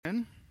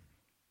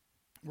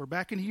We're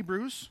back in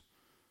Hebrews,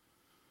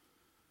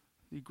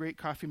 the great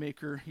coffee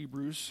maker,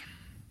 Hebrews.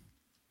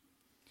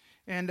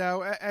 And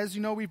as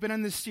you know, we've been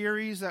in this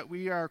series that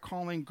we are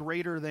calling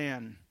Greater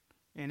Than.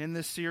 And in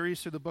this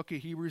series through the book of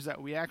Hebrews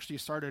that we actually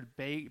started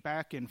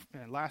back in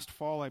last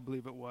fall, I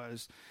believe it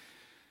was,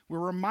 we're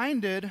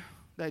reminded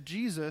that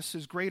Jesus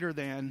is greater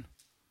than,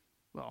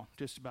 well,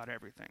 just about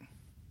everything.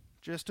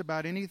 Just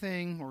about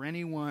anything or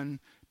anyone,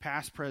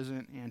 past,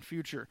 present, and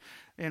future.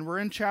 And we're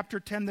in chapter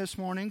 10 this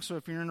morning, so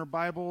if you're in your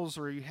Bibles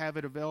or you have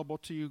it available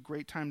to you,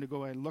 great time to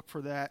go and look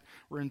for that.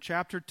 We're in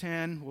chapter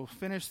 10. We'll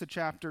finish the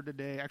chapter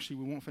today. Actually,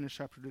 we won't finish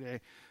chapter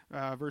today.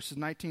 Verses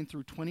 19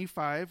 through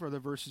 25 are the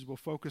verses we'll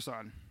focus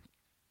on.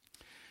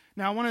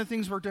 Now, one of the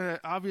things we're going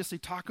to obviously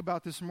talk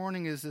about this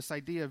morning is this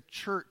idea of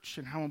church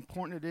and how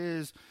important it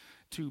is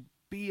to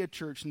be a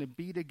church and to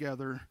be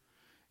together.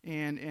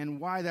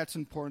 And why that's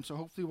important. So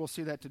hopefully we'll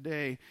see that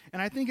today.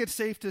 And I think it's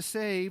safe to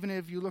say, even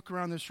if you look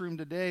around this room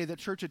today, that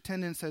church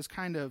attendance has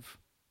kind of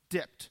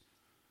dipped.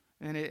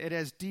 And it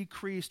has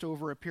decreased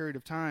over a period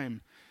of time.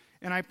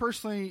 And I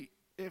personally,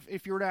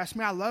 if you were to ask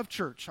me, I love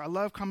church. I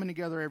love coming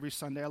together every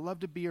Sunday. I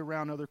love to be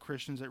around other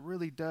Christians. It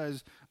really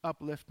does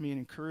uplift me and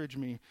encourage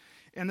me.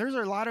 And there's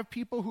a lot of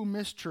people who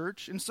miss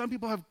church, and some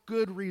people have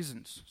good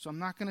reasons. So I'm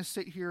not going to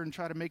sit here and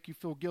try to make you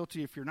feel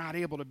guilty if you're not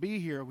able to be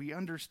here. We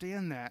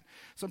understand that.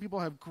 Some people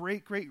have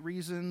great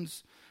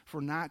reasons for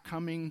not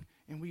coming,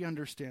 and we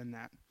understand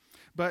that.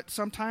 But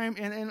sometimes,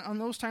 and on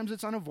those times,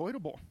 it's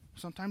unavoidable.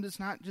 Sometimes it's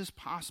not just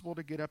possible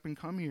to get up and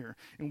come here,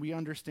 and we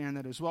understand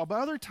that as well. But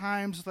other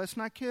times, let's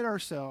not kid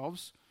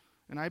ourselves,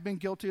 and I've been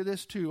guilty of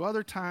this too.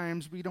 Other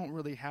times, we don't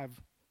really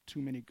have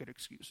too many good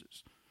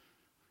excuses.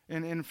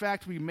 And in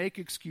fact, we make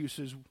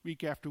excuses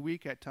week after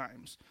week at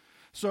times.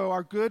 So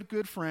our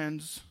good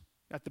friends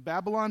at the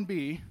Babylon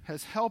Bee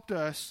has helped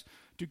us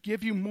to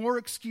give you more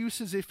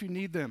excuses if you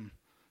need them.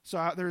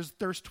 So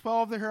there's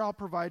 12 there I'll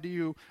provide to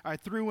you. I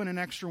threw in an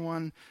extra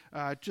one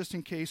just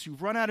in case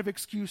you've run out of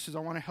excuses. I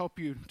want to help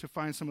you to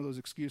find some of those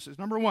excuses.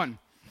 Number one,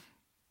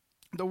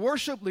 the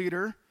worship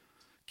leader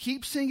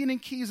keeps singing in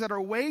keys that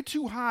are way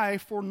too high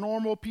for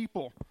normal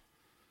people.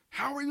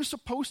 How are you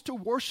supposed to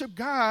worship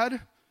God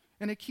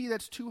in a key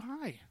that's too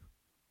high?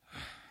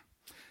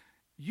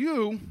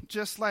 You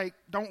just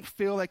don't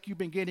feel like you've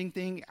been getting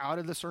anything out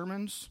of the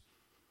sermons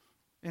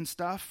and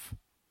stuff.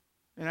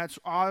 And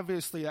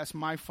that's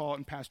my fault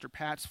and Pastor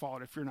Pat's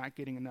fault if you're not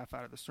getting enough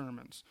out of the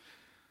sermons.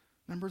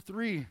 Number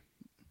three,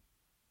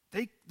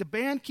 the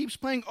band keeps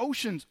playing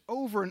Oceans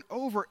over and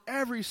over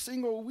every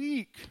single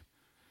week.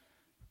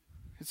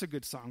 It's a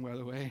good song, by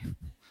the way.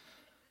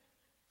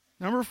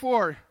 Number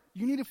four,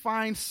 you need to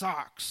find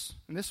socks.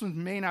 And this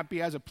one may not be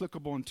as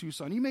applicable in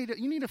Tucson. You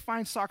need to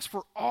find socks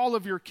for all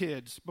of your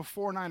kids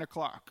before 9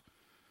 o'clock.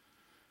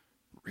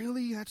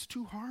 Really? That's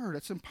too hard.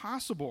 That's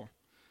impossible.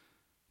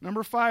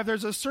 Number five,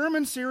 there's a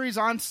sermon series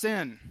on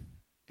sin.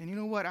 And you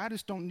know what? I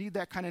just don't need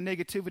that kind of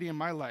negativity in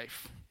my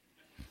life.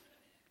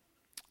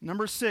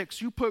 Number six,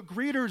 you put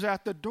greeters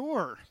at the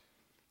door.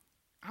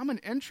 I'm an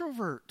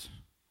introvert.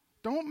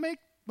 Don't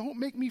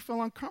make me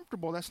feel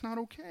uncomfortable. That's not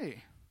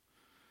okay.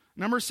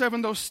 Number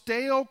seven, those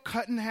stale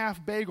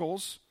cut-in-half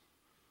bagels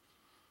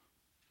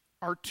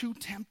are too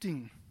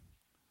tempting.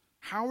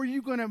 How are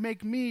you going to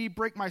make me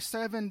break my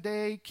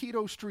 7-day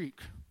keto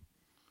streak?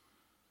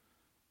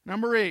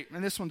 Number eight,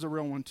 and this one's a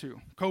real one too,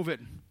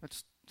 COVID.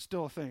 That's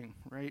still a thing,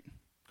 right?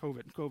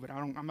 COVID.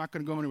 I'm not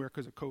going to go anywhere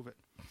because of COVID.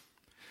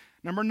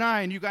 Number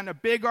nine, you got in a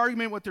big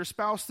argument with your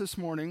spouse this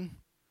morning,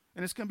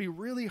 and it's going to be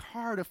really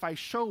hard if I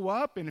show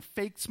up and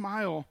fake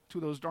smile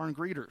to those darn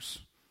greeters.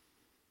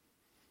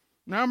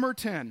 Number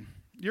 10,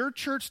 your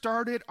church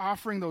started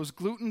offering those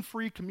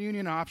gluten-free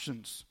communion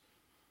options.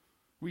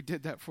 We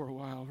did that for a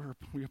while.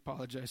 We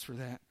apologize for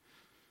that.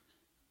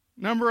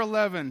 Number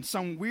 11,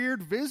 some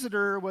weird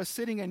visitor was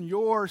sitting in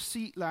your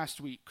seat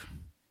last week.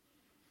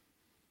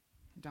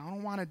 I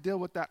don't want to deal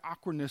with that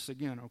awkwardness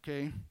again,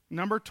 okay?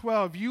 Number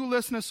 12, you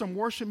listen to some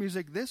worship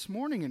music this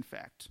morning, in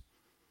fact.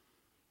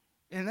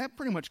 And that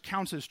pretty much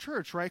counts as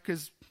church, right?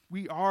 Because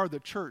we are the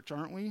church,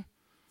 aren't we?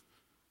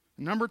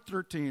 Number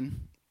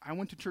 13, I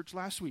went to church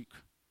last week.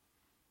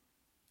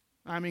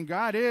 I mean,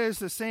 God is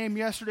the same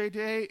yesterday,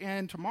 today,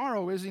 and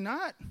tomorrow, is he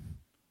not?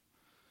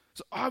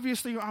 So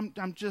obviously,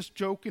 I'm just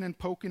joking and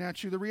poking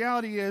at you. The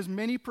reality is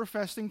many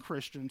professing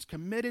Christians,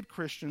 committed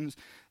Christians,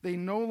 they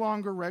no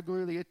longer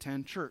regularly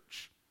attend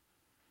church.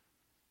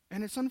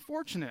 And it's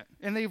unfortunate.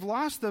 And they've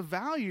lost the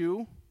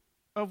value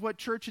of what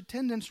church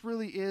attendance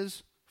really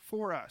is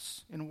for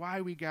us and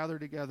why we gather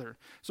together.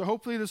 So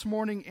hopefully this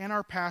morning in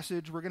our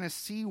passage, we're going to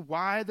see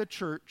why the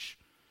church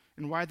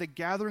and why the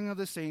gathering of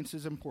the saints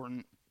is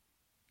important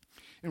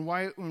and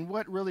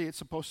what really it's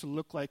supposed to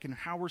look like and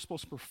how we're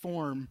supposed to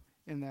perform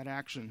in that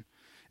action.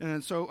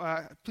 And so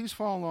please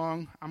follow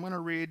along. I'm going to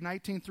read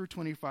 19 through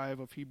 25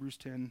 of Hebrews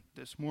 10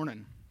 this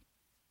morning.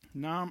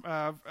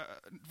 Now,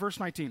 verse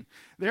 19.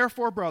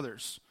 Therefore,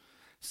 brothers,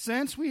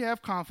 since we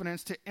have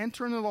confidence to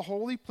enter into the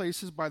holy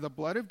places by the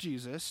blood of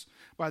Jesus,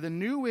 by the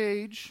new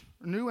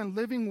and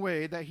living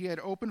way that he had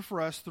opened for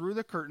us through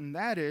the curtain,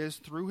 that is,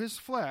 through his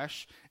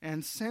flesh,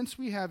 and since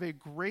we have a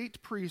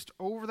great priest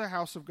over the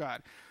house of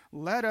God,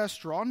 let us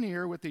draw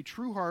near with a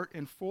true heart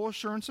and full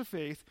assurance of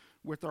faith,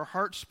 with our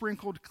hearts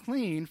sprinkled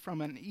clean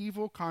from an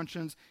evil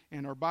conscience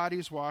and our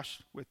bodies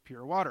washed with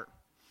pure water.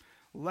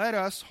 Let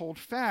us hold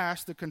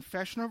fast the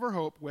confession of our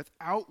hope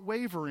without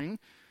wavering,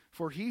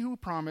 for he who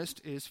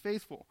promised is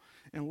faithful.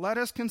 And let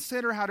us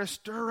consider how to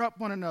stir up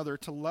one another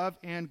to love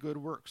and good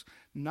works,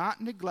 not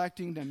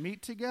neglecting to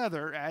meet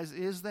together, as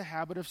is the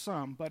habit of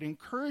some, but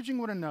encouraging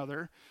one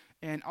another,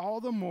 and all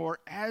the more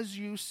as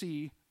you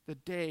see the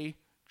day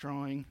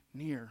drawing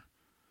near.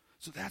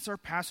 So that's our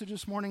passage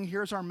this morning.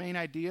 Here's our main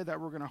idea that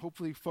we're going to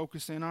hopefully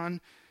focus in on.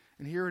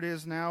 And here it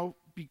is now.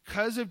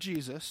 Because of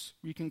Jesus,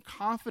 we can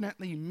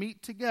confidently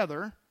meet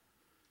together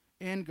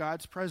in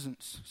God's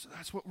presence. So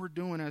that's what we're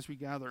doing as we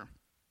gather.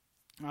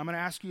 I'm going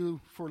to ask you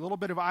for a little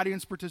bit of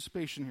audience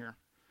participation here.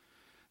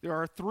 There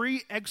are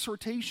 3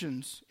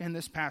 exhortations in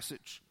this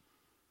passage.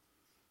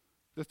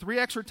 The 3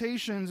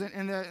 exhortations,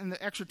 and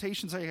the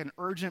exhortations like an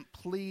urgent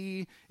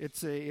plea.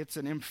 It's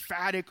an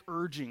emphatic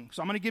urging.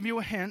 So I'm going to give you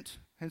a hint,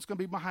 and it's going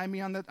to be behind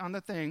me on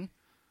the thing.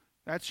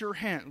 That's your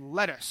hint.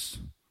 Let us.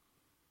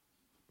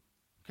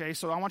 Okay,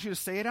 so I want you to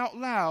say it out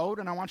loud,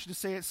 and I want you to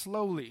say it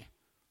slowly.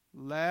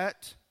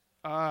 Let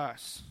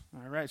us.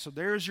 All right, so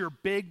there's your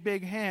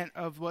big hint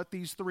of what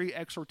these 3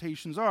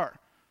 exhortations are.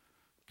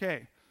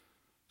 Okay,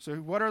 so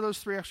what are those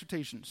 3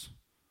 exhortations?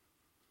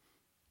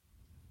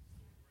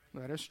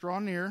 Let us draw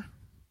near.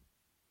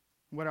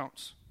 What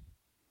else?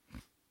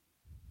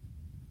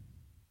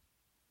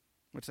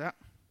 What's that?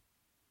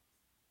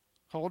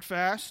 Hold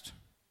fast.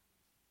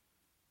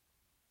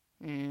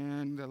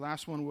 And the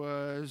last one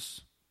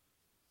was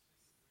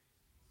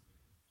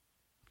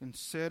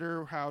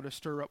consider how to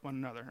stir up one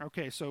another.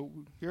 Okay, so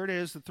here it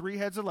is, the 3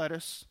 heads of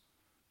lettuce.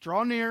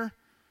 Draw near,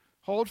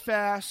 hold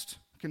fast,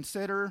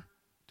 consider,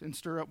 and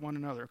stir up one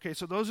another. Okay,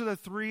 so those are the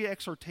 3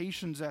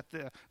 exhortations that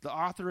the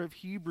author of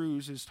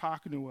Hebrews is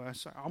talking to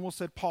us. I almost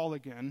said Paul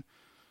again.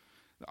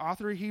 The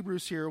author of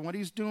Hebrews here, what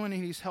he's doing,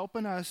 he's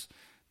helping us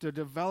to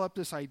develop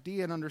this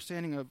idea and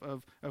understanding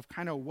of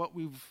kind of what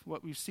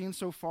we've seen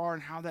so far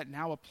and how that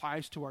now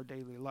applies to our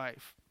daily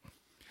life.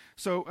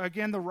 So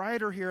again, the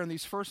writer here in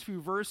these first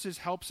few verses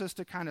helps us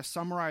to kind of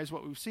summarize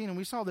what we've seen, and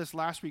we saw this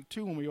last week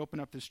too when we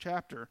opened up this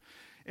chapter.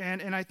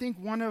 And I think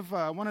one of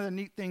the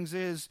neat things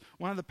is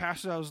one of the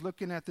passages I was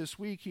looking at this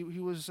week.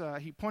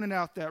 He pointed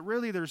out that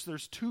really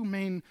there's 2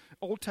 main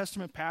Old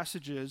Testament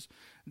passages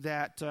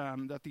that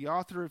the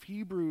author of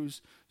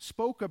Hebrews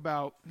spoke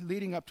about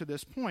leading up to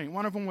this point.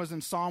 One of them was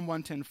in Psalm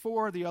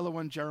 110:4. The other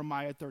one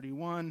Jeremiah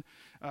 31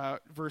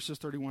 verses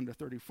 31 to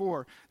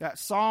 34. That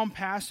Psalm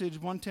passage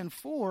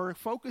 110:4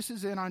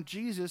 focuses in on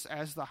Jesus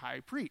as the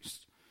high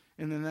priest.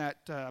 And then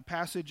that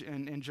passage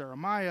in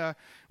Jeremiah,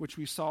 which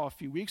we saw a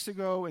few weeks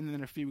ago, and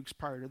then a few weeks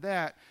prior to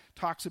that,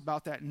 talks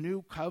about that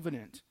new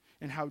covenant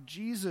and how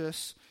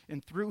Jesus,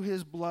 and through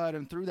his blood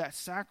and through that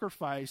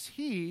sacrifice,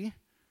 he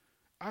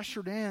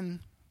ushered in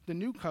the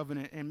new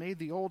covenant and made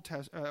the old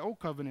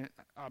covenant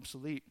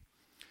obsolete.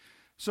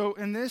 So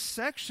in this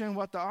section,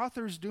 what the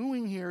author's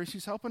doing here is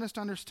he's helping us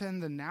to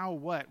understand the now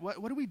what.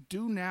 What do we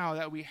do now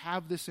that we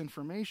have this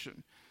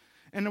information?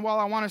 And while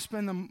I want to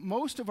spend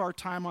most of our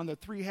time on the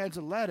 3 heads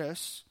of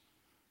lettuce,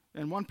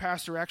 and one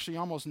pastor actually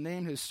almost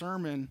named his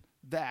sermon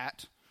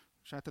that,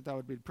 which I thought that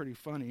would be pretty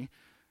funny.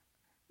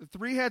 The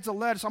 3 heads of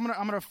lettuce, I'm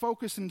going to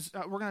focus, and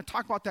we're going to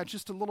talk about that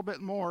just a little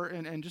bit more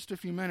in just a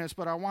few minutes,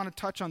 but I want to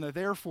touch on the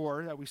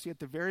therefore that we see at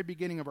the very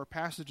beginning of our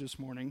passage this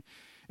morning.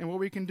 And what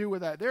we can do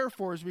with that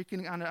therefore is we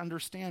can kind of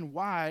understand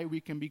why we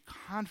can be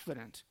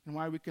confident and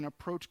why we can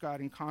approach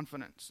God in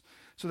confidence.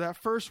 So that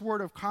first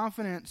word of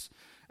confidence,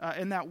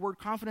 and that word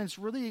confidence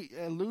really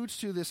alludes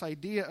to this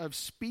idea of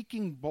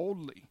speaking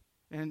boldly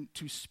and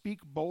to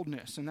speak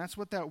boldness. And that's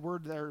what that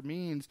word there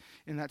means,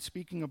 in that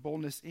speaking of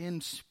boldness in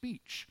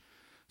speech.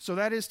 So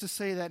that is to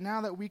say that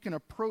now that we can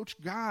approach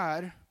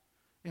God,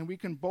 and we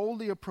can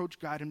boldly approach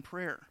God in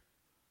prayer.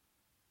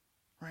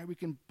 Right? We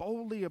can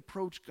boldly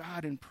approach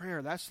God in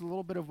prayer. That's a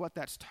little bit of what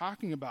that's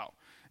talking about.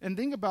 And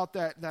think about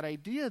that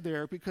idea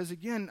there, because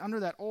again, under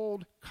that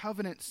old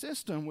covenant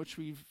system, which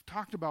we've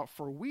talked about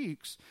for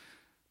weeks,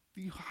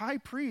 the high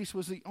priest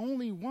was the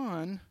only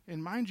one,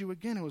 and mind you,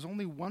 again, it was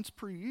only once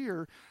per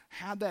year,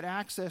 had that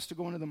access to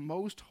go into the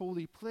most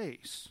holy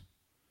place.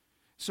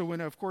 So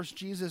when, of course,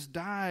 Jesus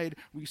died,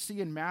 we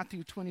see in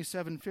Matthew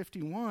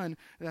 27:51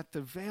 that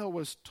the veil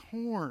was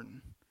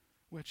torn,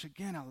 which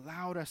again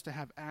allowed us to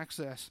have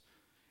access.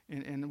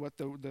 And what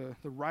the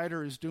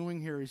writer is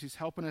doing here is he's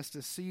helping us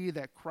to see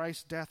that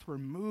Christ's death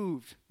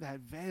removed that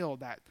veil,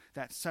 that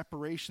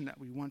separation that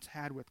we once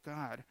had with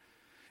God.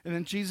 And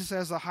then Jesus,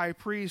 as the high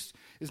priest,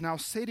 is now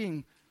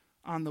sitting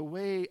on the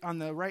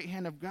right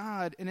hand of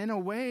God. And in a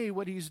way,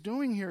 what he's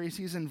doing here is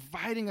he's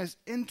inviting us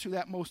into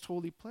that most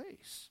holy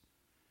place,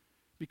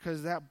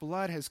 because that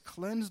blood has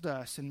cleansed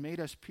us and made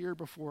us pure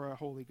before a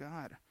holy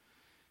God.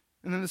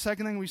 And then the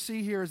second thing we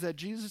see here is that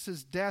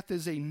Jesus' death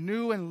is a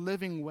new and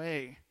living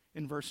way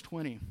in verse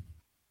 20.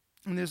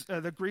 And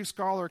the Greek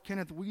scholar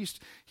Kenneth Wuest,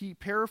 he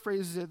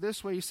paraphrases it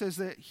this way. He says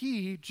that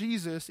he,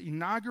 Jesus,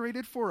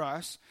 inaugurated for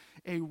us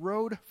a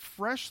road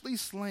freshly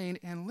slain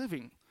and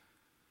living.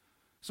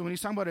 So when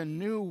he's talking about a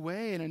new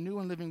way and a new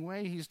and living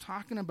way, he's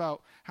talking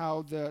about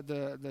how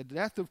the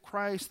death of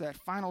Christ, that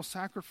final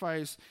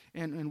sacrifice,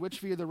 in which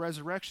via the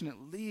resurrection,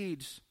 it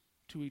leads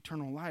to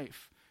eternal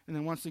life. And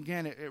then once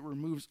again, it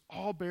removes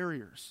all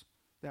barriers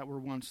that were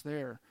once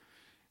there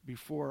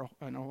before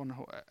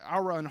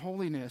our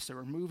unholiness. It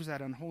removes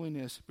that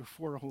unholiness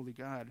before a holy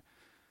God.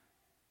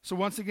 So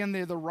once again,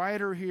 the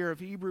writer here of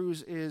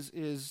Hebrews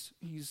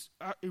he's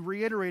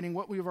reiterating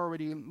what we've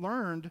already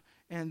learned,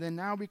 and then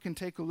now we can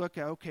take a look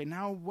at, okay,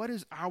 now what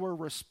is our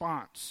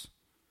response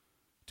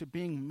to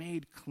being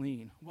made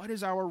clean? What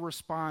is our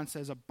response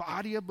as a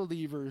body of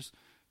believers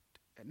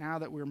now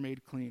that we're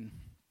made clean?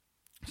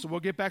 So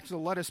we'll get back to the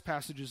lettuce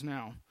passages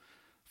now.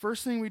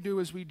 First thing we do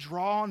is we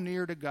draw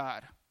near to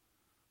God.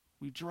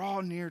 We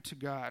draw near to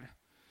God.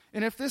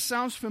 And if this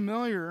sounds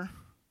familiar,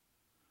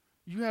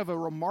 you have a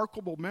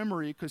remarkable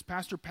memory because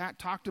Pastor Pat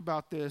talked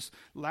about this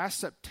last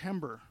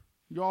September.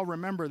 You all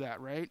remember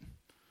that, right?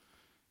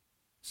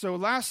 So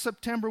last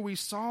September we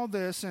saw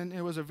this, and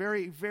it was a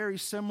very, very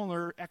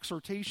similar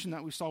exhortation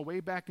that we saw way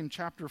back in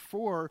chapter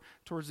 4,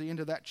 towards the end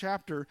of that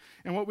chapter.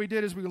 And what we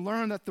did is we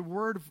learned that the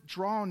word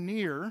draw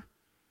near,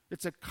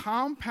 it's a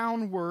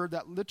compound word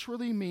that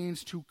literally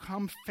means to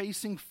come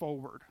facing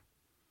forward.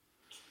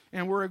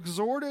 And we're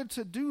exhorted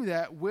to do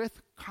that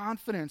with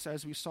confidence,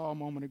 as we saw a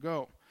moment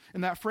ago.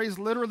 And that phrase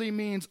literally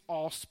means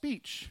all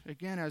speech,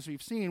 again, as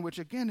we've seen, which,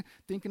 again,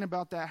 thinking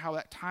about that, how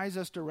that ties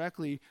us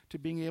directly to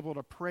being able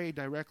to pray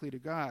directly to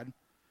God.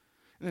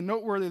 And then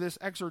noteworthy, this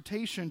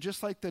exhortation,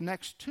 just like the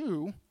next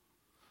two,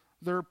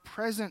 they're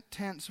present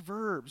tense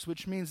verbs,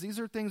 which means these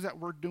are things that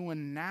we're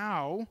doing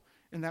now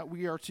and that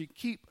we are to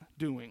keep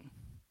doing.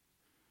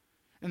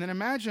 And then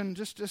imagine,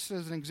 just as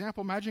an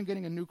example, imagine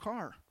getting a new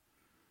car.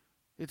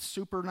 It's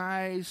super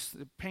nice,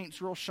 the paint's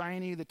real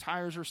shiny, the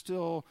tires are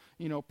still,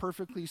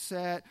 perfectly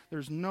set,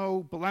 there's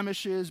no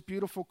blemishes,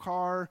 beautiful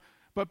car.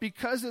 But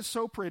because it's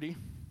so pretty,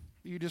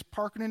 you just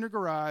park it in your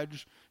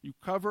garage, you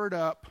cover it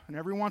up, and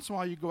every once in a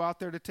while you go out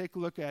there to take a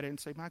look at it and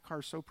say, my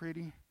car's so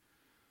pretty.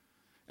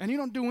 And you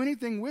don't do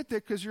anything with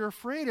it because you're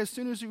afraid as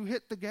soon as you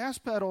hit the gas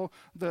pedal,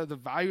 the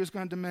value is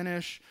going to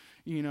diminish.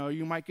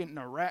 You might get in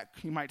a wreck,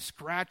 you might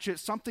scratch it,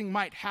 something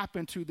might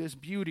happen to this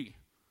beauty.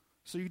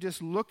 So you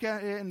just look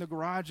at it in the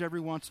garage every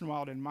once in a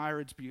while to admire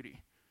its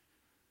beauty.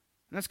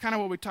 And that's kind of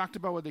what we talked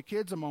about with the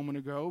kids a moment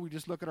ago. We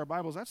just look at our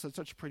Bibles. That's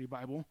such a pretty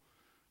Bible.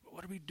 But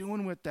what are we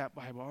doing with that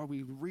Bible? Are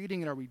we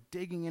reading it? Are we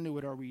digging into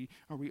it? Are we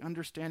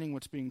understanding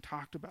what's being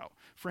talked about?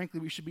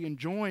 Frankly, we should be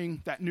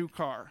enjoying that new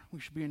car.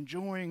 We should be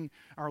enjoying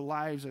our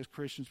lives as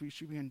Christians. We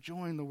should be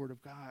enjoying the Word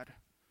of God.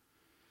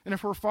 And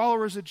if we're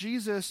followers of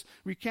Jesus,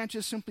 we can't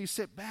just simply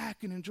sit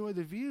back and enjoy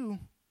the view,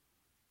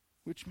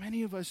 which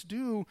many of us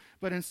do,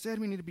 but instead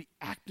we need to be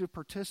active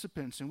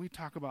participants. And we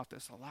talk about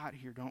this a lot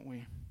here, don't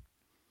we?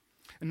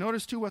 And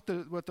notice, too, what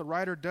the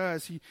writer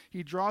does.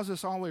 He draws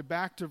us all the way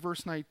back to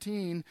verse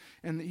 19,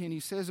 and he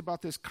says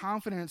about this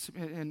confidence,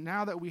 and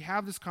now that we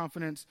have this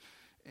confidence,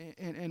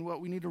 and what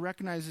we need to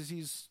recognize is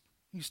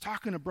he's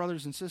talking to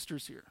brothers and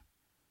sisters here.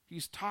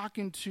 He's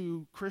talking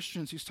to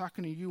Christians. He's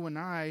talking to you and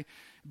I.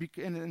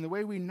 And the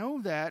way we know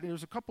that,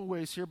 there's a couple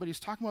ways here, but he's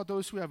talking about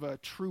those who have a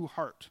true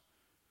heart.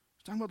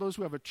 He's talking about those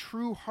who have a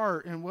true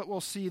heart. And what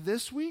we'll see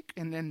this week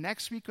and then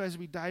next week as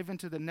we dive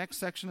into the next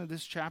section of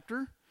this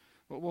chapter,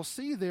 what we'll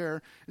see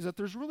there is that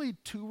there's really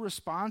two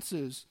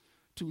responses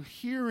to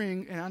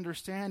hearing and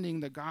understanding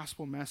the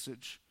gospel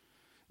message.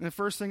 And the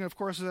first thing, of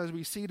course, is as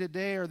we see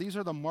today, these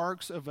are the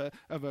marks of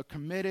a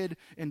committed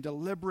and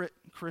deliberate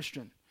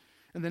Christian.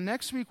 And the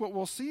next week, what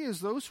we'll see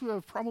is those who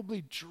have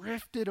probably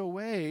drifted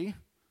away.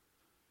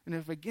 And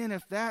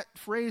if that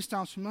phrase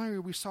sounds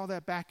familiar, we saw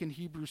that back in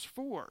Hebrews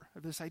 4,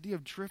 this idea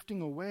of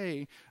drifting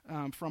away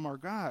from our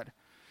God.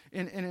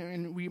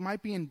 And we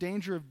might be in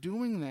danger of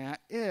doing that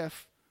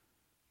if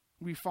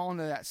we fall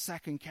into that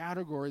second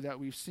category that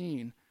we've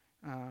seen.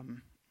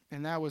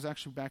 And that was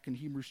actually back in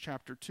Hebrews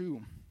chapter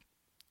 2.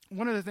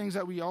 One of the things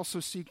that we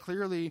also see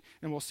clearly,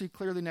 and we'll see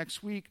clearly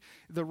next week,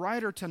 the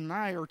writer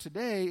tonight or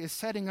today is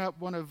setting up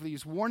one of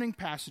these warning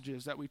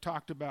passages that we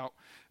talked about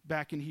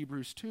back in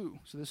Hebrews 2.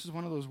 So this is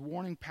one of those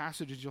warning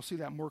passages. You'll see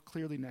that more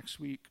clearly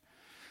next week.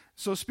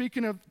 So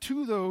speaking of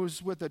to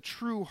those with a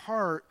true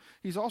heart,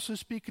 he's also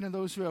speaking to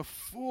those who have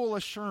full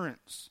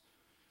assurance.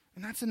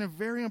 And that's a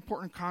very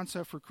important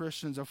concept for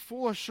Christians. A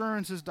full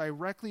assurance is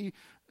directly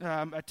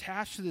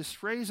attached to this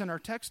phrase in our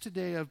text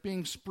today of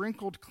being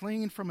sprinkled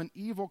clean from an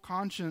evil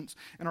conscience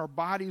and our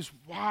bodies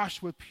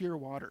washed with pure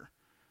water.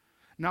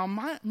 Now,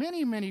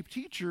 many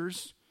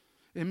teachers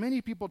and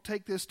many people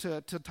take this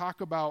to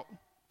talk about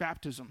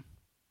baptism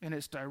and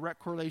its direct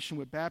correlation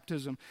with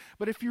baptism.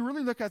 But if you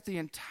really look at the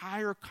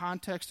entire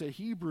context of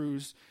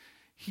Hebrews,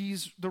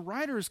 the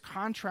writer is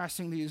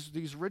contrasting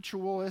these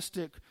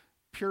ritualistic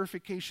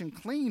purification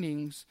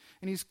cleanings,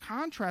 and he's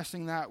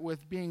contrasting that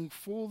with being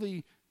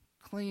fully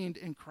cleaned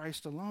in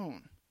Christ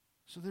alone.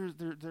 So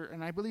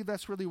and I believe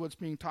that's really what's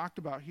being talked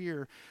about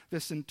here,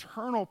 this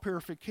internal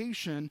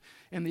purification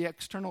and the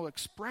external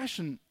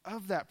expression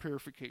of that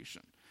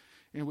purification,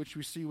 in which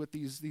we see with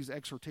these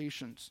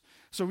exhortations.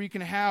 So we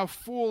can have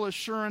full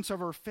assurance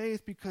of our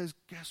faith because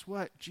guess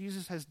what?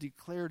 Jesus has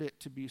declared it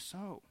to be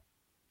so.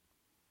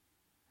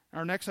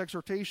 Our next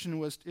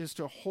exhortation is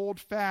to hold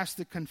fast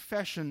the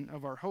confession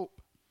of our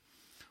hope.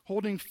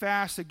 Holding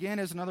fast, again,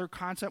 is another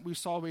concept we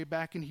saw way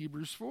back in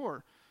Hebrews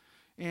 4.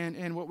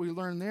 And what we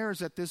learn there is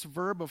that this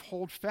verb of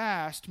hold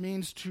fast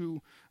means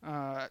to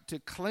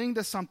cling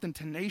to something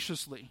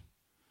tenaciously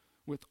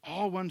with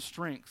all one's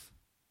strength.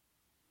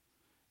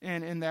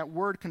 And that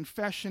word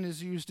confession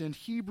is used in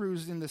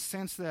Hebrews in the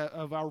sense that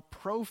of our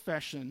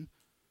profession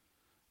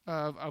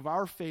of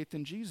our faith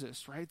in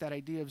Jesus, right? That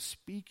idea of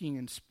speaking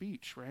and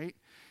speech, right?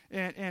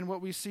 And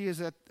what we see is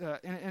that,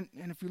 and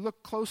if you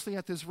look closely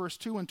at this verse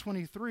 2 and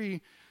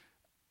 23,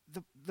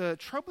 the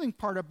troubling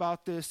part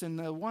about this, and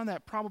the one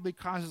that probably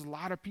causes a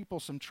lot of people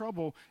some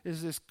trouble,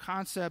 is this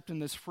concept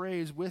and this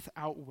phrase,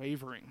 without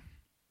wavering.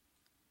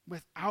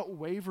 Without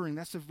wavering.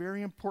 That's a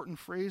very important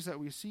phrase that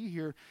we see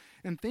here.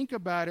 And think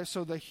about it.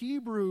 So the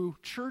Hebrew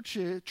church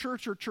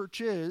or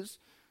churches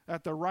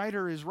that the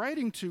writer is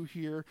writing to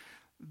here,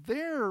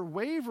 their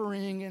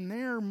wavering and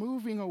their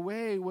moving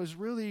away was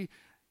really,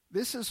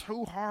 this is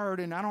so hard,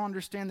 and I don't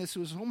understand this. It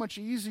was so much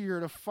easier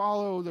to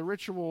follow the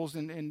rituals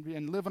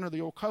and live under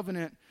the old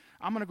covenant.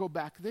 I'm going to go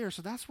back there.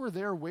 So that's where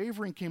their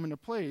wavering came into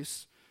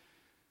place.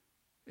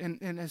 And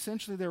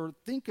essentially they were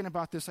thinking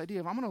about this idea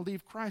of, I'm going to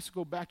leave Christ to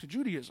go back to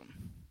Judaism.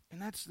 And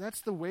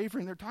that's the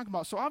wavering they're talking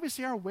about. So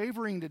obviously our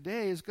wavering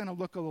today is going to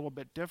look a little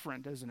bit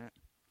different, isn't it?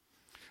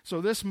 So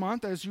this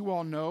month, as you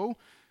all know,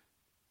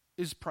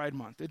 is Pride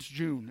Month. It's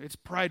June. It's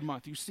Pride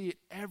Month. You see it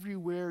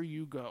everywhere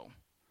you go.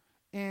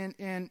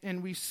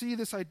 And we see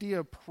this idea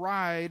of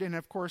pride, and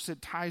of course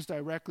it ties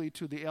directly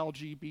to the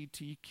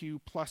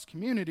LGBTQ plus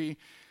community.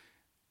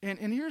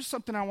 And here's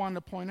something I wanted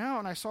to point out,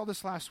 and I saw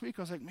this last week.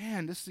 I was like,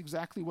 man, this is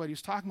exactly what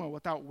he's talking about,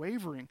 without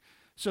wavering.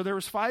 So there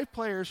was 5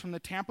 players from the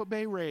Tampa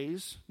Bay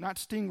Rays, not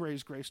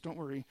Stingrays, Grace, don't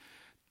worry.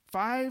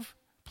 5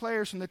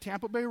 players from the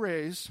Tampa Bay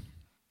Rays,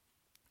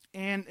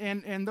 and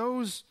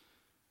those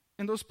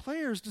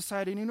players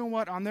decided, you know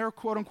what, on their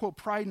quote-unquote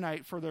pride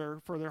night for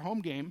their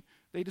home game,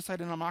 they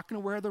decided, I'm not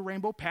going to wear the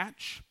rainbow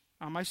patch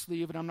on my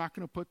sleeve, and I'm not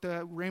going to put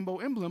the rainbow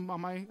emblem on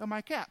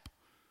my cap.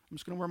 I'm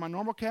just going to wear my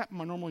normal cap and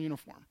my normal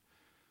uniform.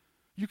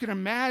 You can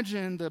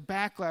imagine the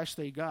backlash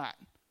they got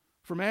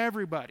from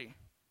everybody,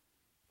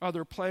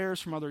 other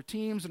players from other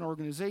teams and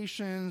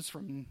organizations,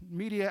 from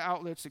media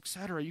outlets,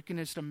 etc. You can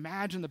just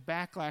imagine the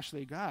backlash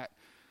they got.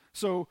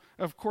 So,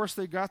 of course,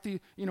 they got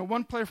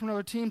one player from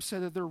another team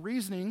said that their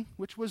reasoning,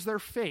 which was their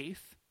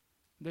faith,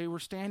 they were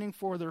standing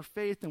for their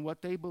faith and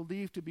what they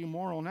believed to be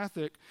moral and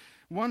ethic.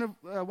 One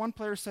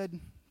player said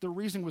the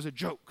reasoning was a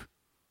joke.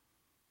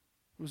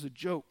 It was a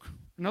joke.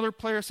 Another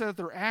player said that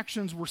their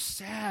actions were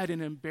sad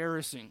and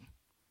embarrassing.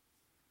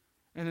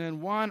 And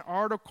then one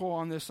article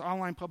on this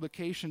online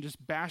publication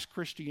just bashed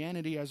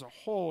Christianity as a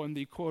whole and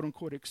the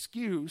quote-unquote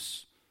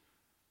excuse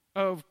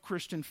of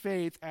Christian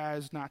faith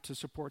as not to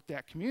support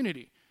that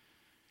community.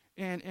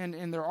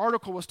 And their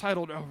article was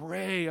titled, "A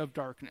Ray of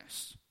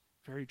Darkness."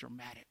 Very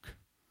dramatic.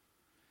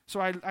 So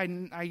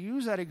I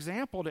use that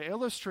example to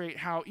illustrate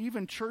how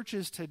even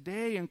churches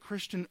today and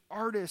Christian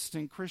artists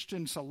and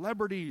Christian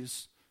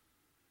celebrities,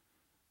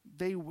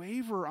 they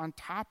waver on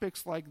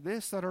topics like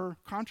this that are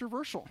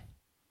controversial.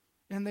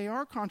 And they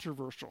are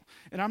controversial.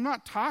 And I'm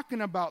not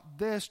talking about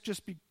this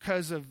just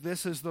because of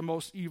this is the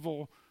most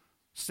evil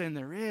sin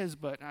there is,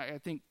 but I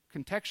think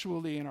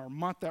contextually in our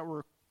month that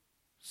we're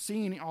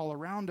seeing all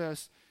around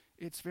us,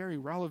 it's very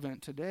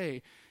relevant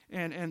today.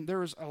 And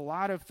there's a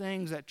lot of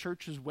things that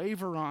churches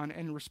waver on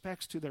in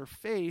respects to their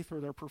faith or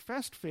their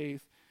professed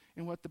faith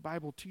and what the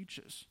Bible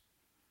teaches.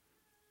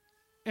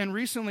 And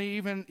recently,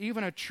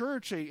 even a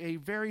church, a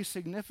very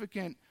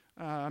significant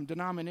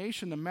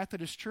denomination, the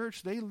Methodist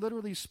Church, they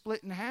literally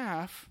split in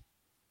half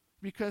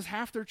because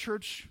half their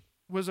church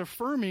was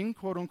affirming,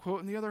 quote unquote,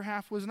 and the other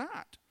half was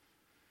not.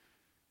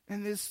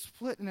 And this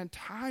split an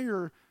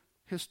entire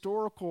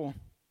historical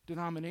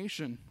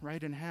denomination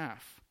right in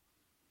half.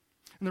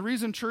 And the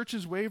reason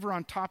churches waver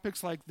on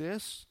topics like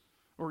this,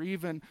 or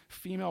even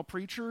female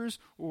preachers,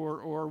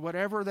 or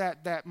whatever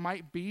that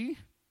might be,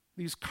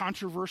 these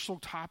controversial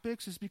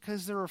topics, is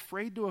because they're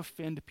afraid to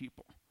offend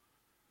people.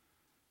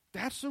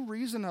 That's the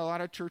reason a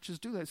lot of churches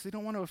do this. They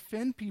don't want to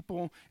offend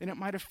people, and it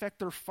might affect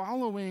their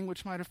following,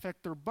 which might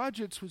affect their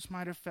budgets, which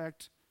might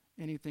affect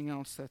anything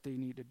else that they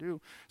need to do.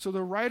 So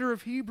the writer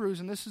of Hebrews,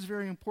 and this is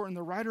very important,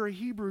 the writer of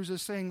Hebrews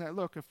is saying that,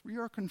 look, if we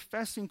are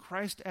confessing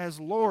Christ as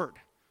Lord,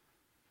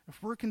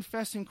 if we're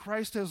confessing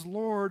Christ as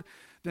Lord,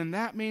 then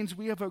that means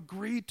we have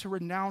agreed to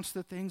renounce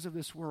the things of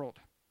this world.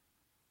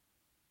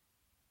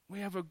 We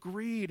have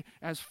agreed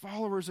as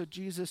followers of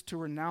Jesus to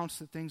renounce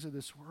the things of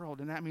this world,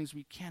 and that means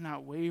we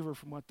cannot waver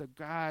from what the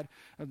God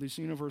of this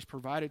universe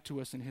provided to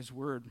us in His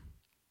Word.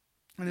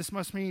 And this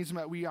must mean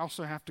that we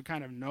also have to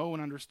kind of know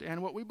and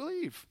understand what we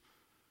believe.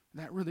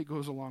 That really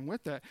goes along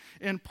with that.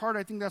 In part,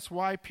 I think that's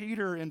why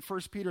Peter in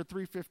 1 Peter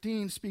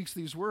 3:15 speaks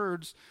these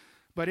words,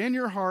 "But in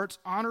your hearts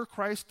honor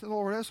Christ the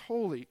Lord as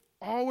holy,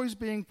 always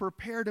being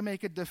prepared to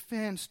make a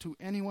defense to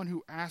anyone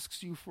who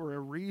asks you for a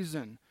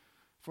reason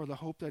for the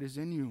hope that is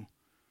in you.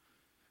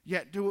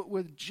 Yet do it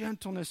with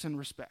gentleness and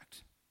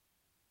respect."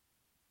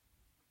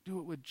 Do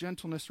it with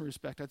gentleness and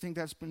respect. I think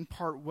that's been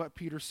part of what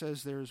Peter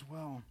says there as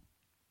well.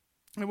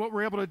 And what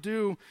we're able to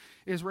do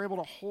is we're able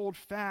to hold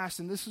fast,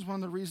 and this is one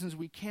of the reasons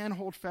we can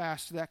hold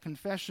fast to that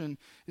confession,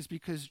 is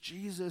because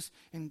Jesus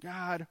and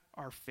God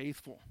are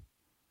faithful.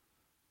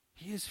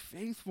 He is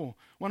faithful.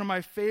 One of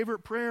my favorite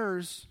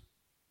prayers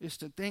is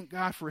to thank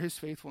God for his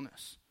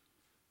faithfulness.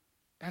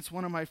 That's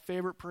one of my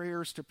favorite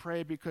prayers to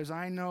pray, because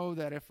I know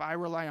that if I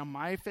rely on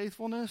my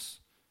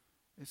faithfulness,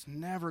 it's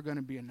never going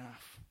to be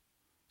enough.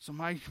 So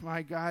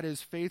my God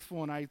is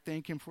faithful, and I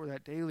thank him for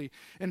that daily.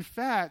 In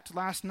fact,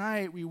 last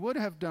night we would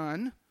have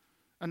done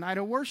a night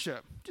of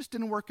worship. Just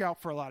didn't work out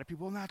for a lot of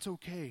people, and that's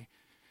okay.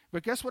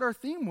 But guess what our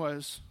theme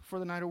was for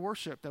the night of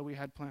worship that we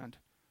had planned?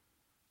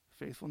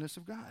 Faithfulness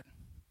of God.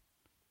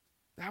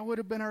 That would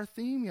have been our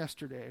theme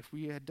yesterday if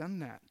we had done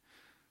that.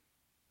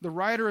 The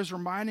writer is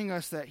reminding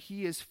us that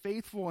he is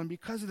faithful, and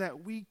because of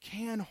that, we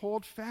can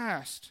hold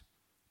fast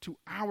to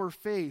our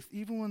faith,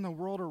 even when the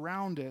world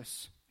around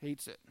us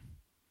hates it.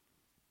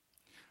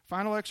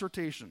 Final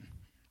exhortation.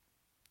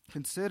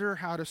 Consider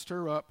how to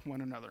stir up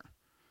one another.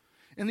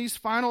 In these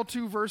final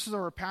two verses of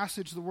our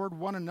passage, the word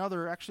one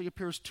another actually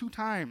appears 2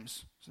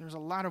 times. So there's a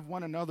lot of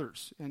one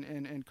another's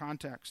in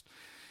context.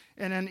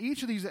 And in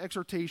each of these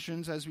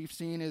exhortations, as we've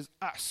seen, is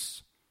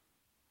us.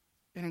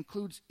 It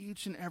includes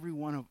each and every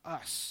one of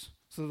us.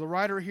 So the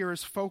writer here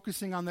is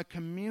focusing on the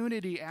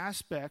community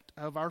aspect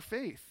of our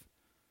faith.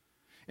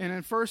 And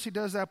at first he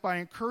does that by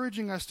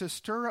encouraging us to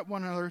stir up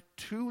one another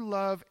to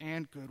love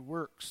and good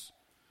works.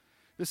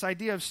 This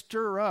idea of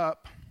stir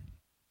up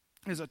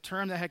is a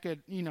term that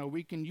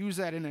we can use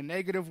that in a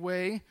negative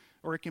way,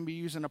 or it can be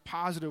used in a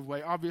positive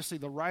way. Obviously,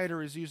 the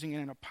writer is using it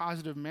in a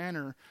positive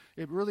manner.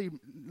 It really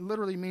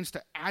literally means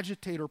to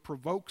agitate or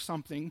provoke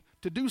something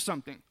to do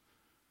something.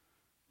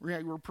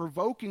 We're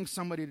provoking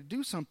somebody to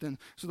do something.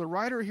 So the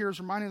writer here is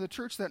reminding the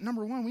church that,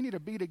 number one, we need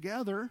to be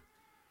together,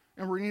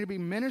 and we need to be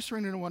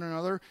ministering to one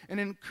another and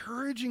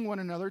encouraging one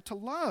another to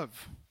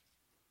love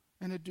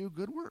and to do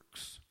good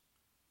works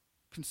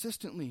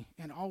consistently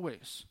and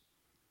always.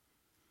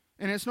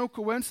 And it's no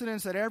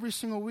coincidence that every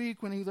single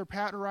week when either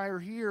Pat or I are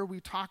here, we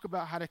talk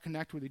about how to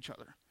connect with each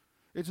other.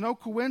 It's no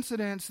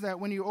coincidence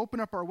that when you open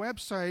up our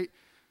website,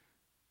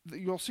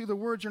 you'll see the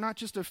words, you're not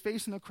just a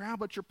face in the crowd,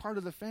 but you're part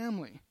of the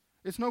family.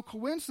 It's no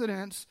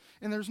coincidence,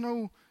 and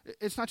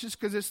it's not just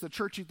because it's the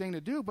churchy thing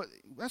to do, but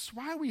that's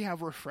why we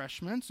have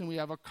refreshments, and we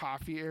have a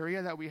coffee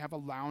area, that we have a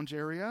lounge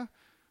area.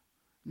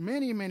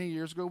 Many, many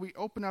years ago, we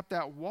opened up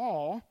that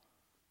wall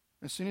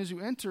as soon as you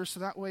enter, so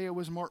that way it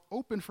was more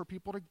open for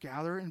people to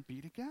gather and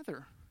be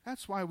together.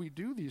 That's why we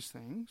do these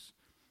things.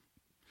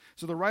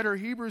 So the writer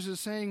of Hebrews is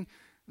saying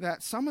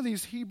that some of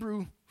these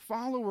Hebrew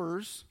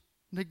followers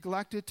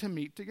neglected to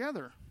meet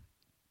together.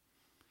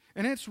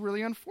 And it's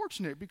really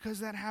unfortunate, because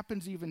that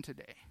happens even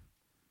today.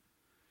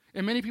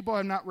 And many people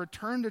have not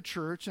returned to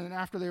church, and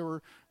after they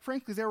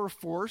were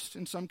forced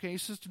in some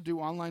cases to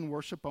do online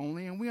worship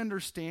only, and we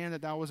understand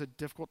that was a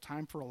difficult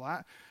time for a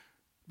lot.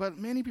 But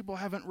many people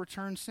haven't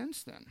returned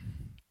since then.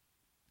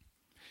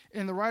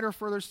 And the writer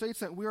further states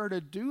that we are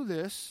to do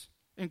this,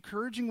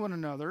 encouraging one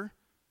another,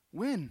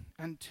 when?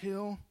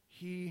 Until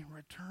he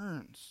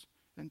returns.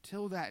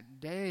 Until that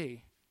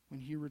day when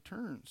he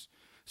returns.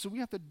 So we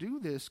have to do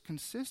this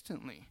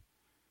consistently,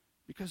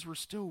 because we're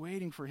still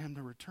waiting for him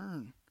to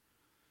return.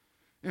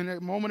 And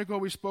a moment ago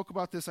we spoke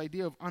about this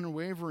idea of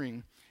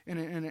unwavering.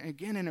 And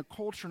again, in a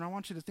culture, and I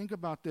want you to think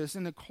about this,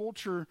 in a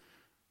culture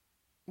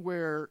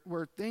where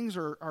things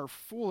are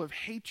full of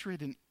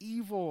hatred and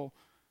evil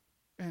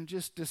and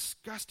just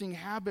disgusting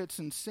habits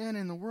and sin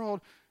in the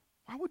world,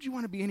 why would you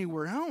want to be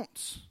anywhere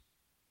else?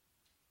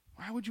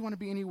 Why would you want to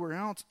be anywhere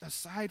else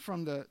aside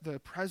from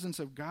the presence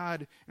of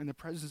God and the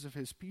presence of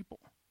his people?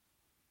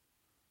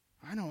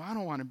 I know I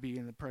don't want to be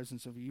in the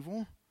presence of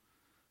evil.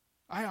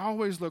 I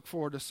always look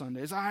forward to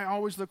Sundays. I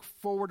always look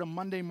forward to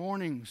Monday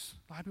mornings.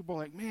 A lot of people are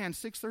like, man,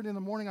 6:30 in the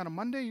morning on a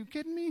Monday? You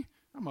kidding me?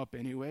 I'm up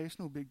anyway. It's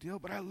no big deal.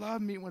 But I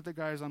love meeting with the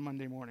guys on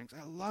Monday mornings.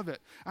 I love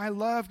it. I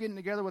love getting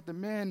together with the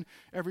men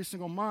every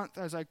single month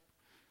as I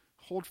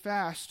hold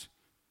fast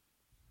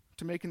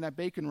to making that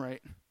bacon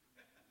right.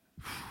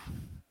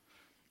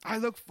 I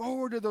look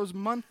forward to those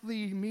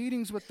monthly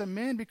meetings with the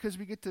men, because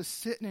we get to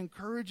sit and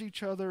encourage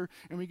each other,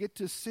 and we get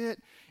to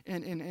sit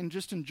and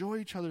just enjoy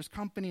each other's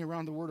company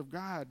around the Word of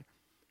God.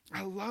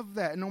 I love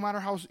that. And no matter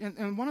how,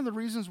 and one of the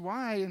reasons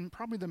why, and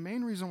probably the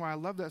main reason why I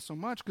love that so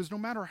much, because no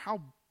matter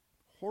how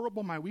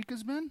horrible my week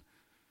has been,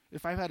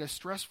 if I've had a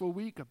stressful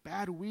week, a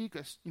bad week,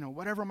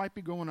 whatever might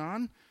be going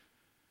on,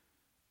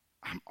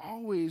 I'm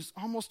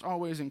almost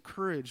always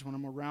encouraged when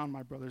I'm around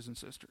my brothers and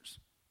sisters.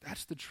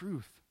 That's the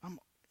truth. I'm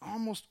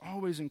almost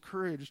always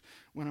encouraged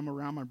when I'm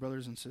around my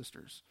brothers and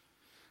sisters.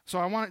 So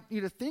I want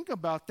you to think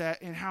about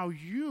that and how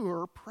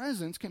your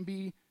presence can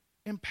be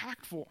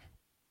impactful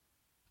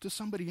to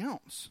somebody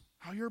else.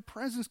 How your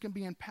presence can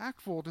be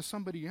impactful to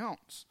somebody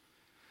else.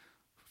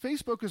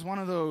 Facebook is one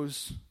of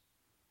those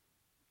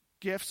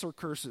gifts or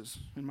curses,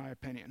 in my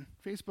opinion.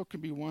 Facebook can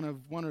be one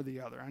or the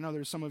other. I know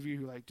there's some of you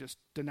who like just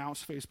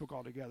denounce Facebook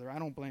altogether. I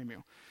don't blame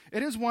you.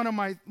 It is one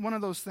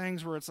of those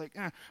things where it's like,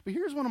 but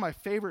here's one of my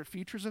favorite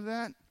features of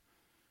that.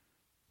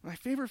 My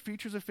favorite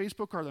features of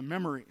Facebook are the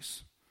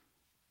memories.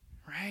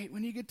 Right?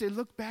 When you get to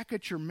look back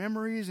at your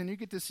memories and you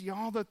get to see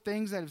all the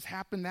things that have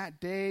happened that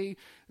day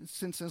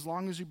since as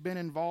long as you've been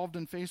involved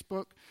in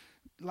Facebook.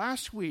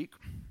 Last week,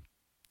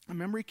 a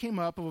memory came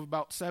up of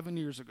about 7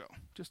 years ago,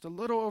 just a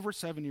little over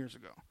 7 years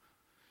ago.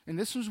 And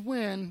this was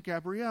when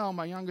Gabrielle,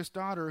 my youngest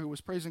daughter, who was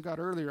praising God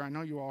earlier, I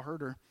know you all heard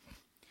her,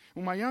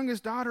 when my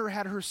youngest daughter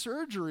had her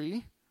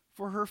surgery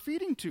for her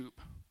feeding tube.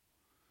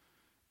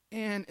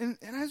 And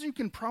as you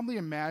can probably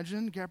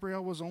imagine,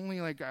 Gabrielle was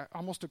only like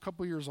almost a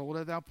couple years old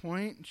at that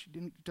point.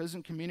 She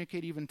doesn't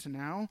communicate even to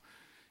now.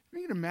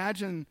 You can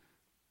imagine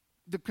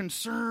the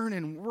concern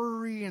and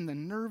worry and the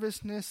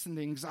nervousness and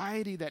the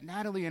anxiety that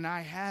Natalie and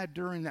I had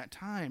during that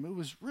time. It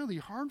was really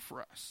hard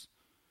for us.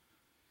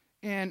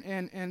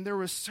 And there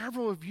was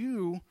several of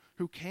you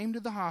who came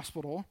to the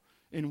hospital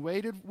and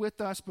waited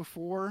with us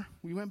before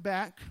we went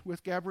back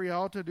with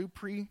Gabrielle to do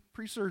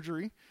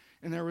pre-surgery.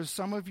 And there was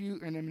some of you,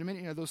 and in a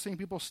minute, those same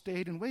people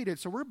stayed and waited.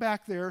 So we're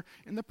back there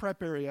in the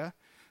prep area.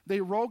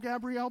 They roll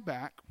Gabrielle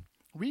back.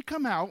 We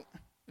come out,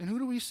 and who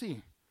do we see?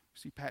 We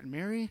see Pat and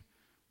Mary.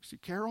 We see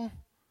Carol.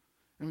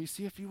 And we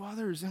see a few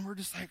others. And we're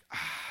just like,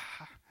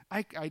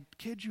 I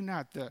kid you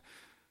not. The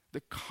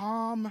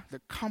calm,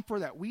 the comfort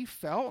that we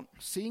felt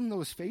seeing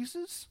those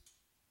faces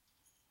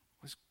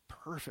was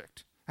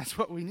perfect. That's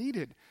what we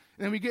needed.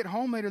 And then we get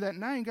home later that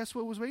night, and guess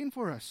what was waiting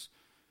for us?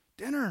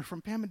 Dinner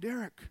from Pam and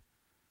Derek.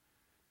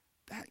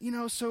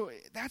 So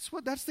that's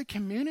the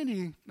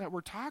community that we're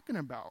talking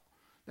about.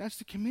 That's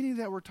the community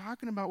that we're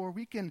talking about where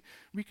we can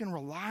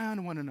rely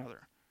on one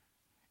another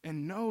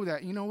and know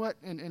that, you know what,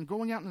 and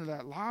going out into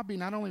that lobby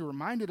not only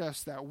reminded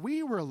us that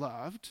we were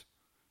loved,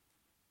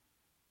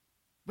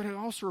 but it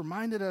also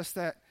reminded us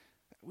that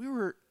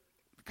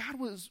God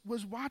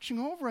was watching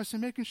over us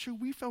and making sure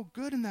we felt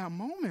good in that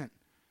moment.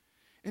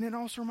 And it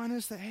also reminded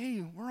us that,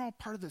 hey, we're all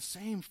part of the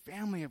same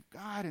family of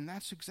God, and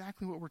that's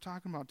exactly what we're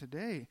talking about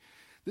today.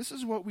 This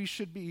is what we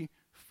should be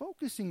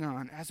focusing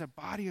on as a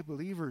body of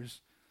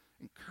believers,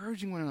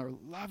 encouraging one another,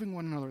 loving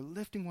one another,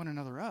 lifting one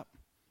another up.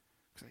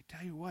 Because I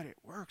tell you what, it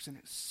works, and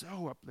it's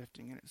so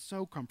uplifting, and it's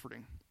so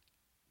comforting.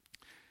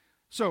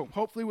 So,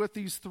 hopefully with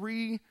these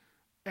 3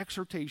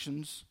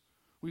 exhortations,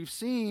 we've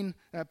seen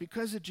that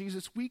because of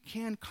Jesus, we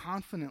can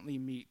confidently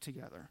meet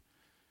together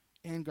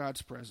in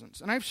God's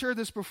presence. And I've shared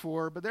this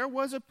before, but there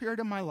was a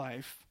period in my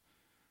life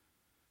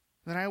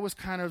that I was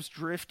kind of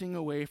drifting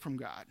away from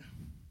God.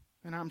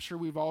 And I'm sure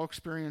we've all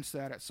experienced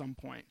that at some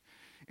point.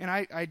 And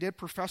I did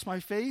profess my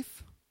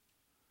faith,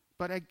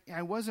 but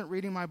I wasn't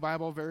reading my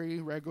Bible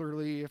very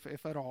regularly,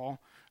 if at all.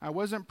 I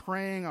wasn't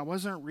praying. I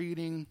wasn't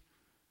reading.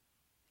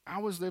 I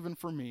was living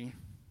for me.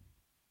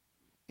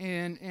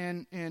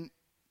 And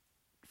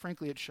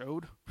frankly, it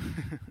showed.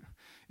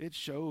 It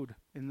showed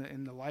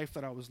in the life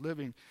that I was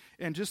living.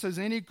 And just as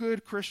any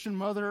good Christian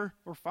mother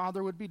or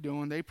father would be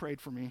doing, they prayed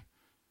for me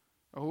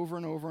over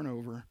and over and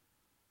over.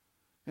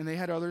 And they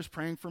had others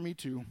praying for me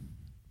too.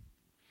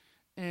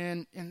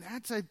 And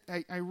that's,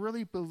 I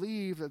really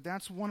believe that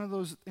that's one of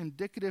those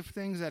indicative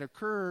things that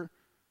occur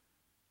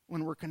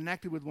when we're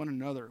connected with one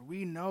another.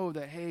 We know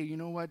that, hey, you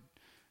know what?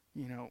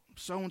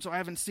 So-and-so, I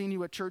haven't seen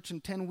you at church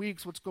in 10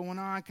 weeks. What's going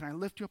on? Can I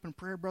lift you up in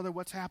prayer, brother?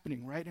 What's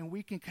happening, right? And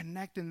we can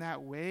connect in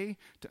that way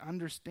to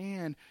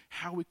understand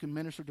how we can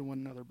minister to one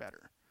another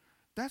better.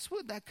 That's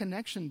what that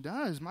connection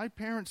does. My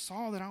parents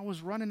saw that I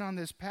was running on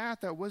this path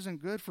that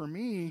wasn't good for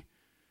me,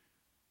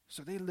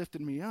 so they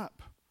lifted me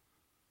up.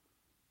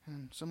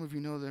 And some of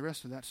you know the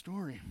rest of that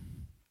story.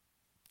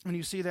 And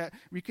you see that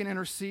we can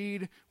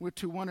intercede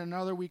to one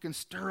another. We can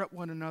stir up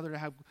one another to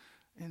have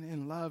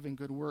in love and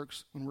good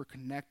works when we're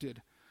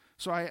connected.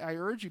 So I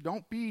urge you,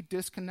 don't be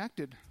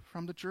disconnected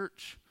from the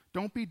church.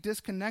 Don't be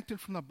disconnected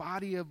from the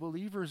body of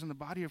believers in the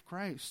body of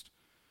Christ.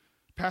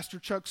 Pastor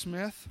Chuck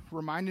Smith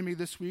reminded me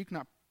this week,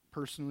 not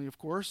personally, of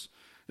course,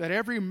 that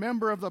every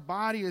member of the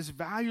body is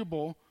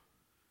valuable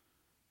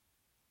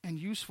and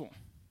useful.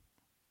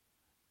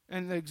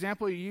 And the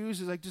example he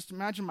used is like, just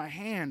imagine my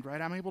hand, right?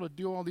 I'm able to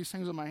do all these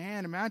things with my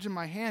hand. Imagine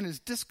my hand is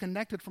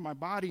disconnected from my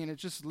body and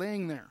it's just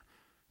laying there.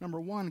 Number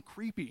 1,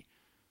 creepy.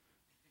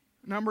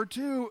 Number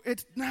 2,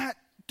 it's not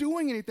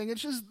doing anything.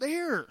 It's just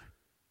there.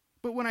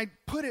 But when I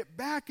put it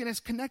back and it's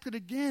connected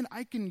again,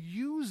 I can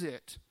use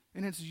it.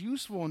 And it's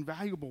useful and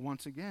valuable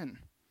once again.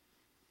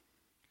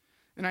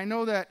 And I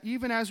know that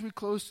even as we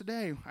close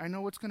today, I know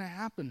what's going to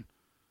happen.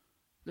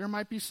 There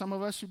might be some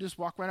of us who just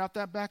walk right out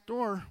that back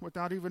door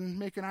without even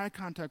making eye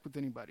contact with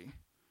anybody.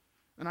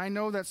 And I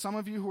know that some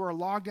of you who are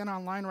logged in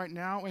online right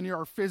now and you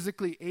are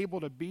physically able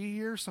to be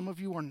here, some of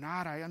you are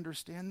not. I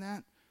understand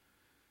that.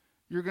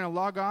 You're going to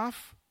log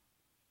off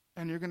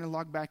and you're going to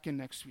log back in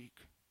next week.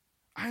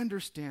 I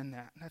understand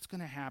that. That's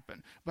going to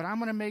happen. But I'm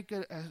going to make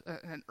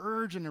an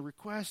urge and a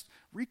request.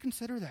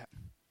 Reconsider that.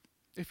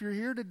 If you're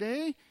here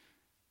today,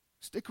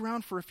 stick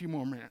around for a few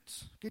more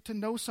minutes. Get to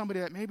know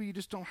somebody that maybe you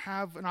just don't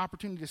have an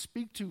opportunity to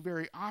speak to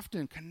very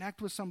often. Connect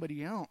with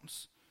somebody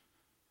else.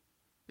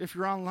 If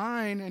you're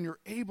online and you're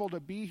able to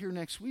be here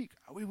next week,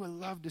 we would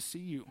love to see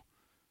you.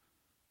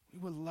 We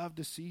would love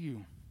to see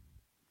you.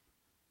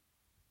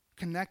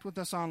 Connect with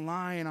us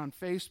online on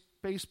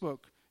Facebook,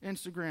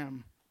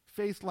 Instagram,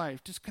 Faith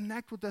Life. Just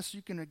connect with us so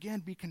you can,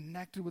 again, be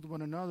connected with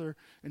one another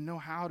and know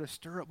how to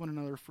stir up one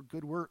another for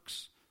good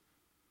works.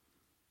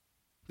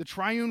 The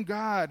triune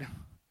God,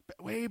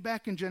 way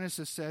back in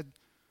Genesis, said,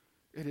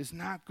 it is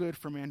not good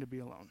for man to be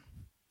alone.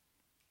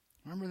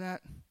 Remember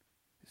that?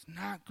 It's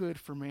not good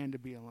for man to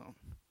be alone.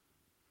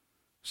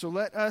 So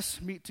let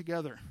us meet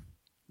together.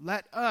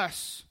 Let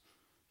us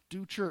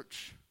do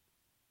church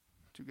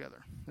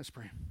together. Let's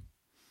pray.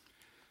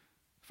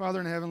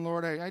 Father in heaven,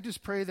 Lord, I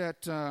just pray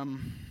that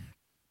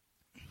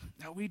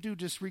we do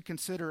just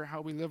reconsider how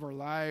we live our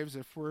lives.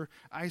 If we're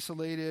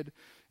isolated,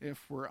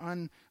 if we're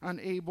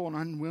unable and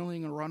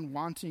unwilling or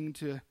unwanting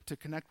to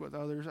connect with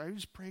others, I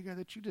just pray, God,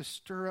 that you just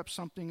stir up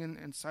something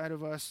inside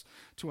of us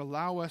to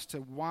allow us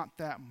to want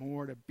that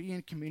more, to be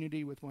in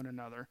community with one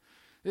another.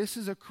 This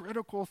is a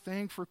critical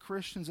thing for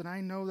Christians, and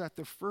I know that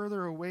the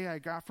further away I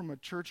got from a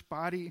church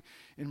body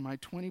in my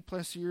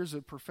 20-plus years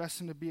of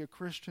professing to be a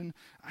Christian,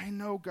 I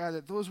know, God,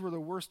 that those were the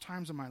worst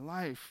times of my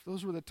life.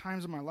 Those were the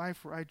times of my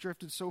life where I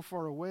drifted so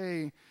far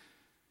away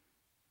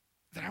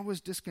that I was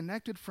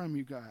disconnected from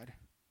you, God.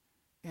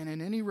 And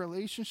in any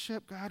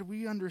relationship, God,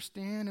 we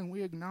understand and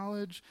we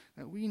acknowledge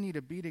that we need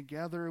to be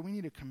together, we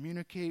need to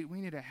communicate,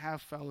 we need to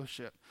have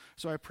fellowship.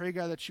 So I pray,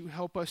 God, that you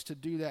help us to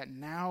do that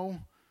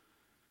now.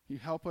 You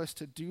help us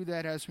to do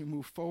that as we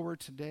move forward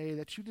today,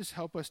 that you just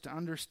help us to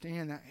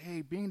understand that,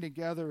 hey, being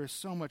together is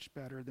so much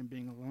better than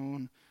being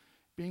alone.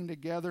 Being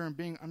together and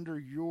being under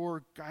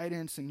your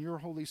guidance and your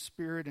Holy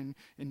Spirit and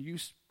you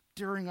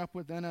stirring up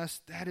within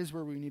us, that is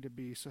where we need to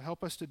be. So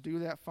help us to do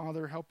that,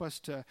 Father. Help us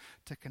to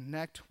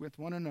connect with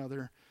one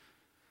another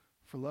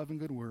for love and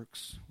good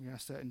works. We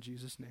ask that in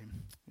Jesus'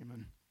 name.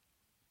 Amen.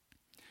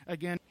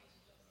 Again,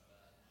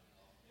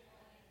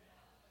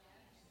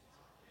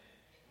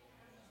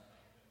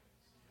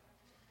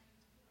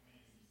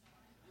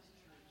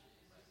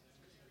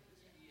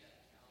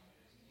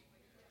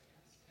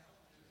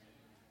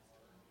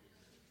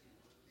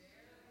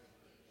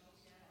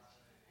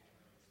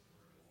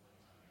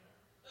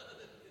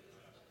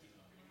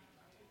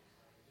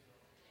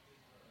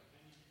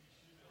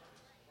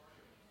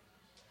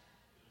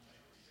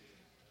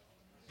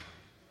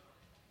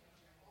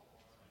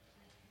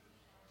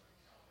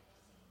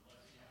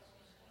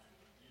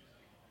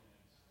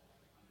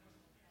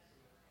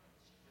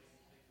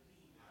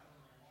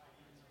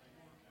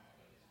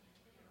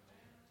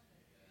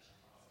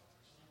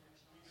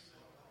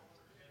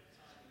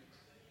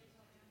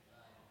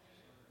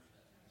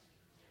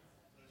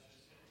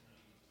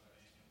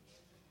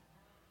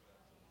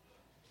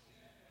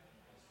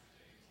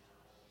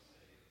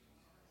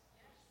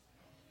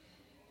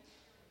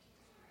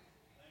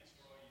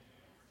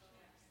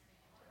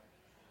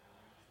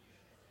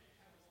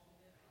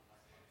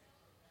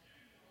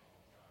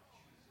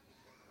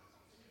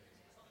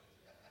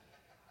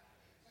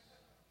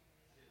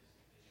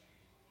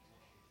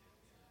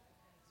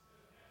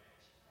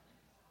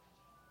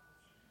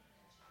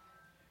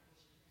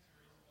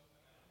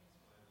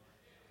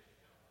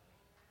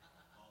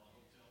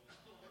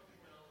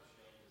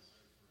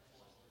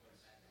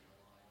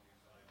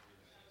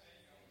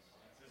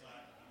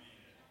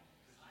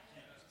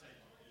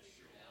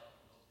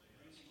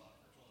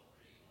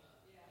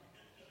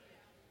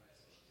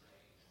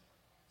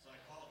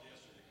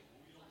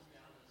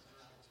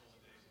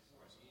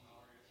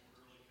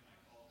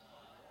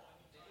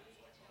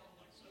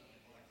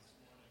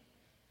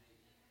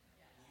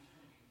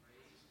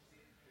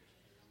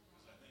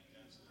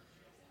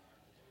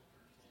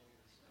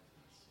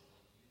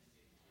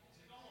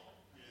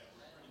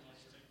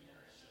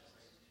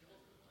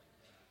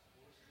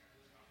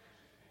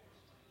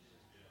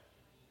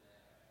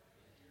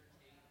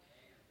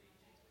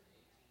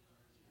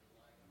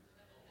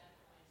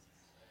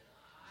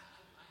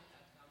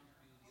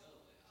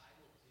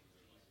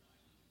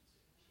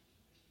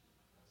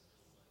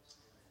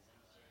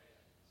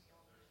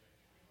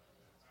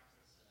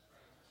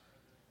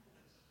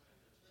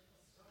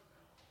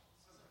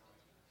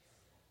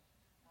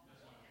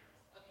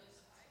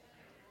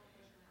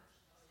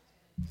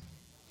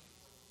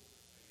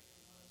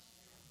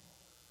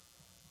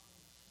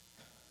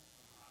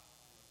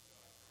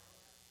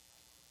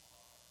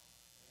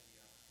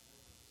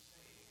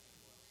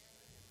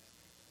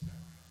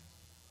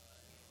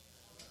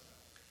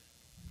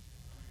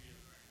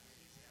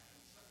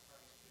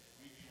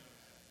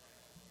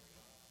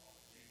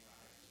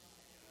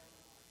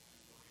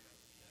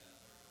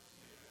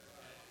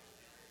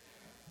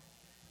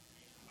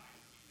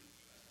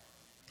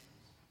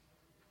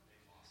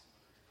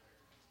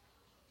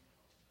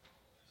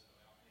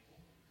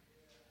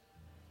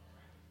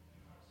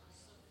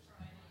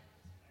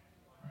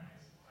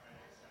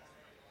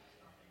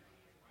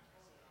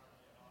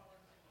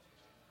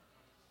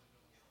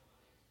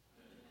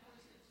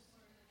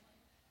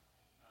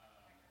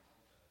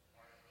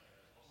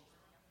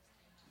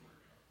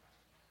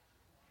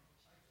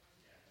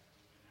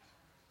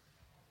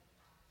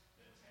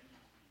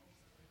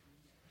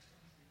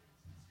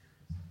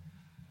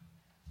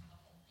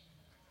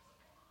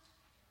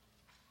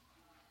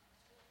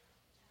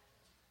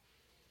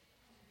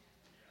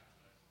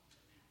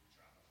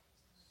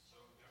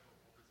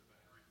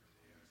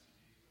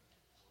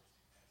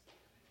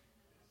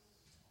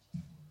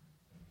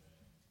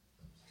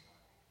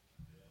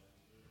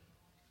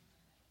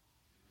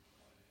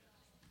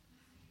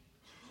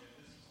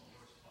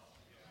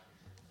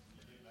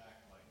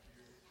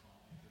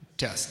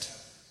 Test.